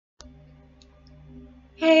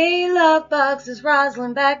Hey love bugs, it's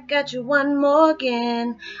Roslynn back at you one more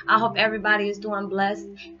again. I hope everybody is doing blessed.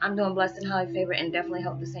 I'm doing blessed and highly favored and definitely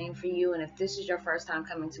hope the same for you. And if this is your first time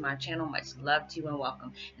coming to my channel, much love to you and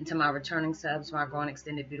welcome. And to my returning subs, my growing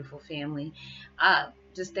extended beautiful family.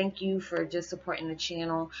 Just thank you for just supporting the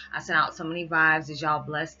channel. I sent out so many vibes as y'all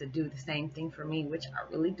blessed to do the same thing for me, which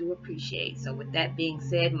I really do appreciate. So with that being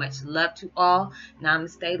said, much love to all.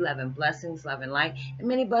 Namaste, love and blessings, love and light. And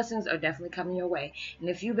many blessings are definitely coming your way. And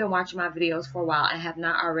if you've been watching my videos for a while and have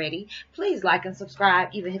not already, please like and subscribe.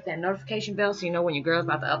 Even hit that notification bell so you know when your girl's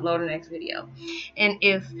about to upload the next video. And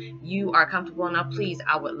if you are comfortable enough, please,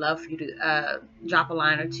 I would love for you to drop a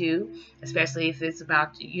line or two, especially if it's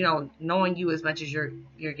about, knowing you as much as you're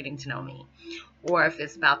getting to know me, or if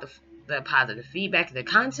it's about the positive feedback, the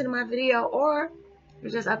content of my video, or you're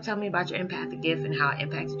just up telling me about your empathic gift and how it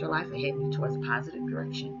impacted your life and heading you towards a positive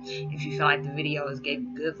direction. If you feel like the video is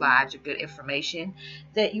giving good vibes or good information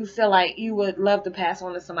that you feel like you would love to pass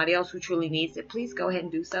on to somebody else who truly needs it, please go ahead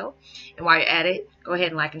and do so. And while you're at it, go ahead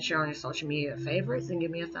and like and share on your social media favorites and give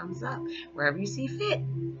me a thumbs up wherever you see fit.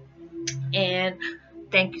 And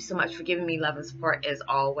thank you so much for giving me love and support as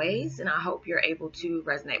always, and I hope you're able to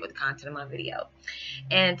resonate with the content of my video.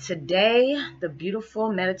 And today, the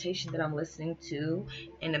beautiful meditation that I'm listening to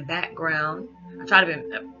in the background, I try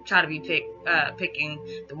to be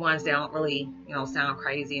picking the ones that don't really, sound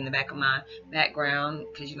crazy in the back of my background,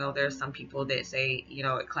 because there's some people that say,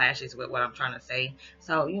 it clashes with what I'm trying to say.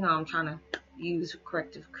 So, I'm trying to use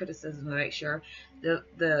corrective criticism to make sure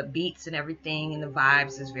the beats and everything and the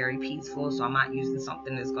vibes is very peaceful, so I'm not using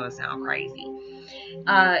something that's going to sound crazy.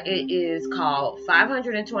 It is called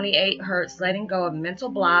 528 Hertz, Letting Go of Mental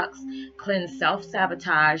Blocks, Cleanse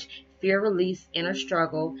Self-Sabotage, Fear Release, Inner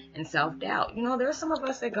Struggle, and Self-Doubt. There's some of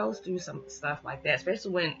us that goes through some stuff like that,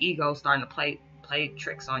 especially when ego's starting to play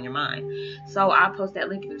tricks on your mind. So I'll post that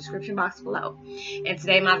link in the description box below. And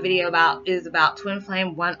today my video is about Twin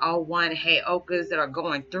Flame 101 Heyokas that are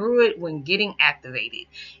going through it when getting activated.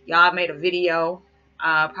 Y'all made a video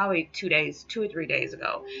probably 2 or 3 days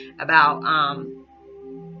ago about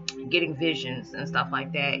getting visions and stuff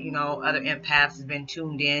like that. Other empaths has been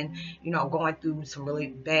tuned in, going through some really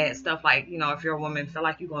bad stuff, like, if you're a woman, feel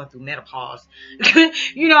like you're going through menopause.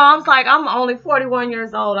 I'm only 41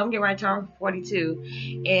 years old. I'm getting ready to turn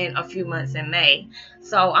 42 in a few months in May.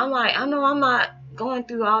 So I'm like, I know I'm not going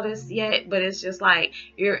through all this yet, but it's just like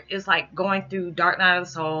it's like going through dark night of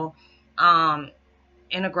the soul,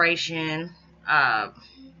 integration,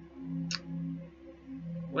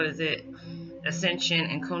 what is it? Ascension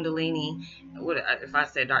and Kundalini. If I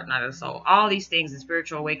said dark night of the soul, all these things, and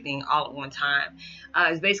spiritual awakening all at one time,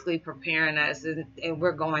 is basically preparing us, and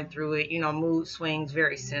we're going through it. Mood swings,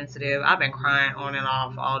 very sensitive. I've been crying on and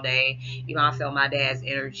off all day. I feel my dad's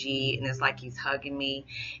energy, and it's like he's hugging me,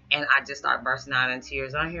 and I just start bursting out in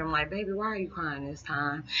tears. I hear him like, "Baby, why are you crying this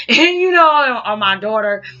time?" And or my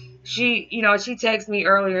daughter, she texted me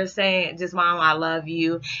earlier saying, just, "Mom, I love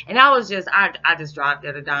you." And I was just, I just dropped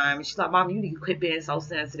at a dime. And she's like, "Mom, you need to quit being so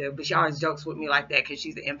sensitive." But she always jokes with me like that because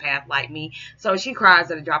she's an empath like me. So she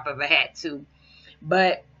cries at a drop of a hat too.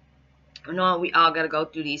 But we all got to go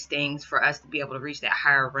through these things for us to be able to reach that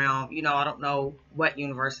higher realm. I don't know what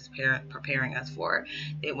universe is preparing us for.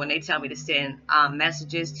 When they tell me to send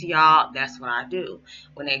messages to y'all, that's what I do.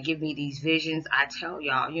 When they give me these visions, I tell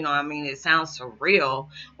y'all, it sounds surreal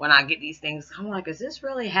when I get these things. I'm like, is this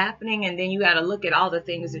really happening? And then you got to look at all the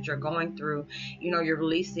things that you're going through. You're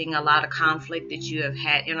releasing a lot of conflict that you have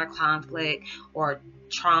had, inner conflict or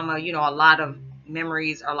trauma. A lot of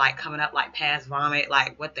memories are like coming up like past vomit,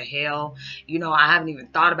 like what the hell, I haven't even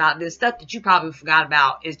thought about this stuff that you probably forgot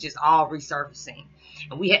about. Is just all resurfacing,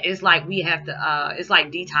 and it's like we have to it's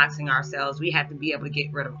like detoxing ourselves. We have to be able to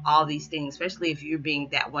get rid of all these things, especially if you're being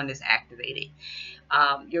that one that's activated.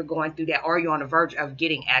 You're going through that, or you're on the verge of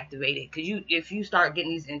getting activated, because if you start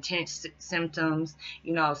getting these intense symptoms,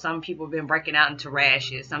 some people have been breaking out into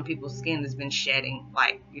rashes, some people's skin has been shedding,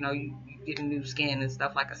 like you get a new skin and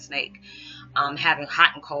stuff like a snake. Having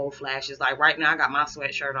hot and cold flashes. Like right now I got my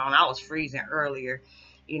sweatshirt on. I was freezing earlier,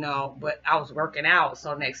 but I was working out.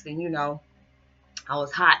 So next thing you know, I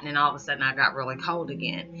was hot, and then all of a sudden I got really cold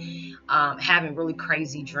again. Having really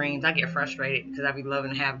crazy dreams. I get frustrated because I be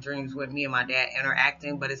loving to have dreams with me and my dad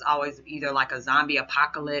interacting, but it's always either like a zombie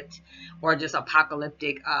apocalypse or just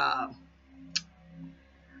apocalyptic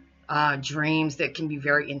dreams that can be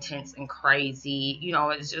very intense and crazy.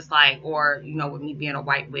 It's just like, or with me being a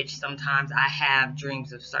white witch, sometimes I have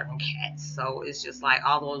dreams of certain cats. So it's just like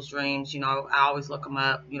all those dreams, I always look them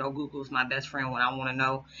up. Google's my best friend when I want to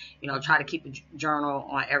know. Try to keep a journal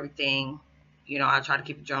on everything You know, I try to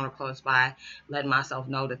keep a journal close by, letting myself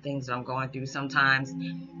know the things that I'm going through. Sometimes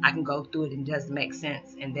I can go through it and it doesn't make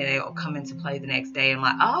sense, and then it'll come into play the next day. I'm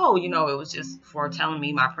like, oh, you know, it was just foretelling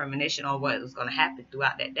me my premonition on what was going to happen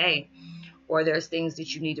throughout that day. Or there's things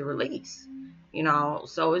that you need to release, you know.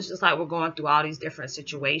 So it's just like we're going through all these different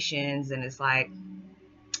situations, and it's like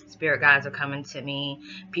spirit guides are coming to me,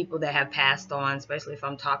 people that have passed on, especially if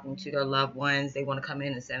I'm talking to their loved ones. They want to come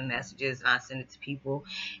in and send messages, and I send it to people,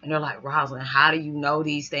 and they're like, Roslynn, how do you know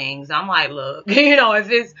these things? I'm like, look, you know,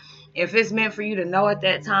 if it's meant for you to know at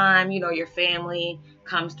that time, you know, your family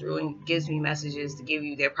comes through and gives me messages to give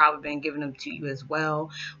you. They've probably been giving them to you as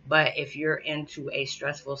well. But if you're into a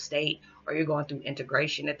stressful state, or you're going through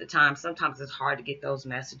integration at the time, sometimes it's hard to get those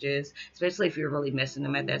messages, especially if you're really missing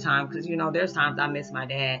them at that time. Because, you know, there's times I miss my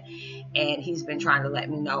dad, and he's been trying to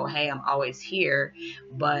let me know, hey, I'm always here.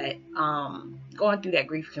 But going through that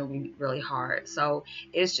grief can be really hard. So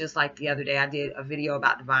it's just like the other day, I did a video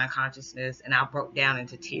about divine consciousness, and I broke down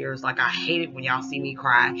into tears. Like, I hate it when y'all see me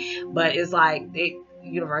cry, but it's like the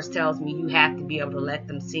universe tells me you have to be able to let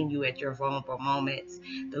them see you at your vulnerable moments,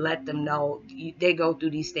 to let them know they go through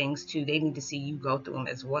these things too. They need to see you go through them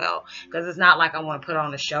as well, because it's not like I want to put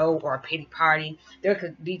on a show or a pity party. There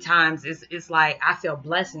could be times it's like I feel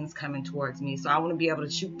blessings coming towards me, so I want to be able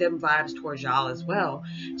to shoot them vibes towards y'all as well,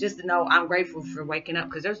 just to know I'm grateful for waking up,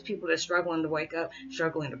 because there's people that are struggling to wake up,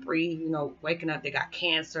 struggling to breathe, you know, waking up, they got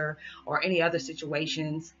cancer or any other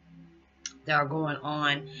situations that are going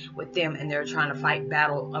on with them, and they're trying to fight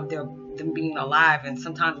battle of them being alive. And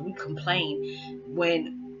sometimes we complain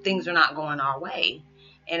when things are not going our way,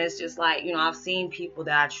 and it's just like, you know, I've seen people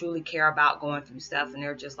that I truly care about going through stuff, and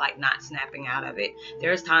they're just like not snapping out of it.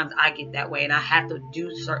 There's times I get that way, and I have to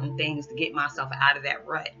do certain things to get myself out of that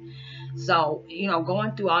rut. So, you know,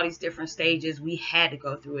 going through all these different stages, we had to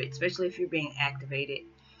go through it, especially if you're being activated,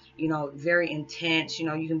 you know, very intense. You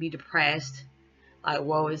know, you can be depressed, like,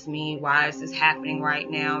 woe is me, why is this happening right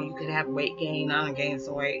now? You could have weight gain. I done gained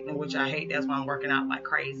some weight, which I hate. That's why I'm working out like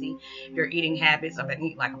crazy. Your eating habits, I've been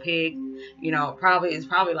eating like a pig. You know, it's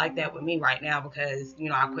probably like that with me right now, because, you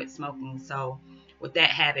know, I quit smoking. So with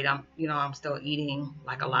that habit, I'm still eating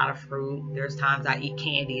like a lot of fruit. There's times I eat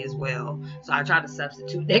candy as well. So I try to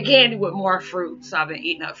substitute that candy with more fruit. So I've been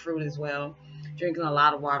eating up fruit as well. Drinking a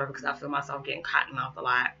lot of water, because I feel myself getting cotton mouth a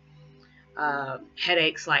lot.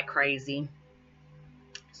 Headaches like crazy.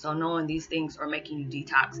 So knowing these things are making you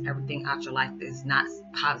detox everything out your life that is not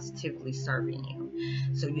positively serving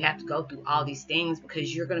you. So you have to go through all these things,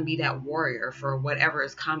 because you're going to be that warrior for whatever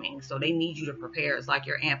is coming. So they need you to prepare. It's like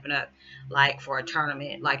you're amping up, like for a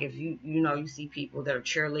tournament. Like if you see people that are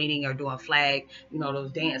cheerleading or doing flag, you know,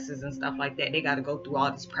 those dances and stuff like that. They got to go through all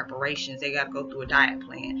these preparations. They got to go through a diet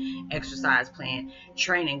plan, exercise plan,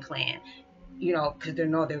 training plan. You know, because they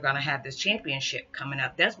know they're going to have this championship coming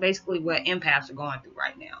up. That's basically what empaths are going through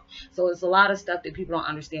right now. So it's a lot of stuff that people don't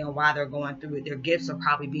understand why they're going through it. Their gifts are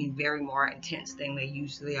probably being very more intense than they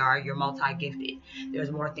usually are. You're multi-gifted.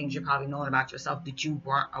 There's more things you're probably knowing about yourself that you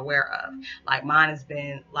weren't aware of. Like, mine has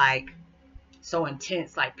been like so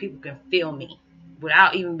intense, like people can feel me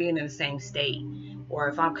without even being in the same state. Or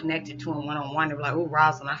if I'm connected to them one-on-one, they're like, oh,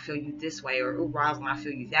 Roslynn, I feel you this way, or oh, Roslynn, I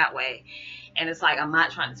feel you that way. And it's like, I'm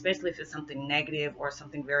not trying, especially if it's something negative or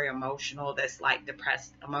something very emotional that's like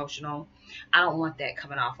depressed emotional, I don't want that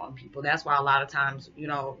coming off on people. That's why a lot of times, you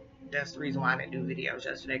know, that's the reason why I didn't do videos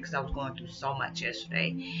yesterday, because I was going through so much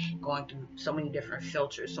yesterday, going through so many different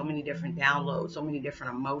filters, so many different downloads, so many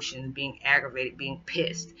different emotions, being aggravated, being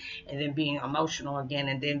pissed, and then being emotional again,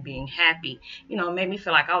 and then being happy. You know, it made me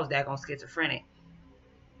feel like I was daggone schizophrenic.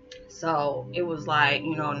 So it was like,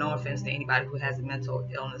 you know, no offense to anybody who has a mental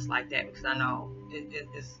illness like that, because I know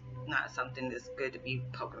it's not something that's good to be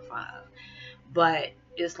poking fun of. But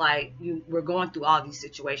it's like we're going through all these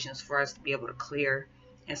situations for us to be able to clear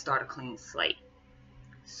and start a clean slate.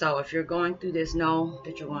 So if you're going through this, know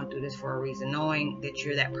that you're going through this for a reason. Knowing that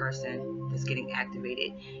you're that person that's getting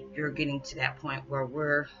activated, you're getting to that point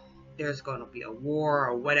where there's going to be a war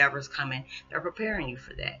or whatever's coming. They're preparing you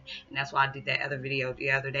for that. And that's why I did that other video the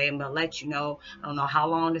other day. I'm going to let you know. I don't know how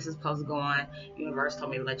long this is supposed to go on. Universe told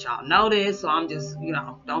me to let y'all know this. So I'm just, you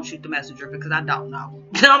know, don't shoot the messenger, because I don't know.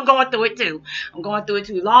 I'm going through it too. I'm going through it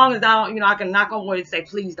too. As long as I don't, you know, I can knock on wood and say,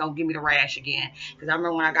 please don't give me the rash again. Because I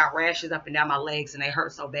remember when I got rashes up and down my legs and they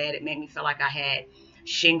hurt so bad, it made me feel like I had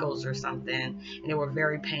shingles or something, and they were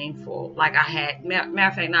very painful. Like I had, matter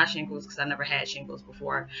of fact, not shingles, because I never had shingles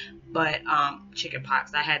before, but chicken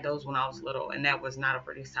pox. I had those when I was little, and that was not a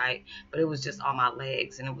pretty sight, but it was just on my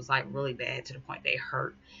legs, and it was like really bad to the point they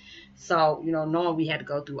hurt. So, you know, knowing we had to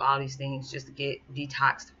go through all these things just to get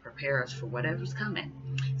detox to prepare us for whatever's coming.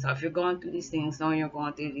 So if you're going through these things, knowing you're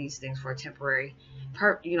going through these things for a temporary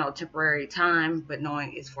temporary time, but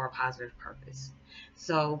knowing it's for a positive purpose.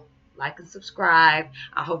 So like and subscribe.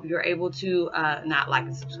 I hope you're able to not like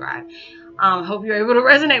and subscribe. Hope you're able to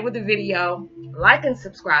resonate with the video. Like and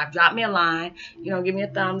subscribe. Drop me a line. You know, give me a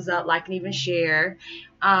thumbs up, like, and even share.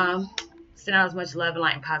 Send out as much love and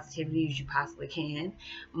light and positivity as you possibly can.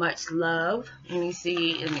 Much love. Let me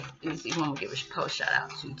see who I'm gonna give a post shout out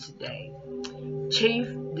to today. Chief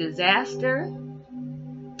Disaster,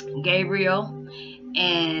 Gabriel,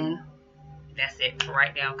 and that's it for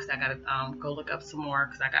right now, because I gotta go look up some more,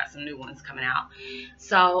 because I got some new ones coming out.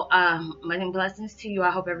 So many blessings to you.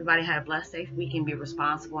 I hope everybody had a blessed, safe week, and be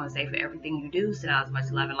responsible and safe for everything you do. Send out as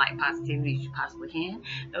much love and light and positivity as you possibly can.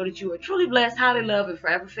 Know that you are truly blessed, highly loved, and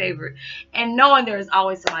forever favored, and knowing there is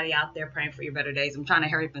always somebody out there praying for your better days. I'm trying to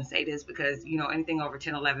hurry up and say this, because you know, anything over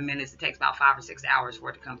 10-11 minutes, it takes about 5 or 6 hours for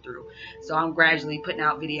it to come through. So I'm gradually putting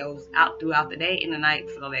out videos out throughout the day and the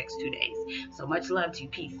night for the next 2 days. So much love to you.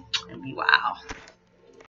 Peace and be wild.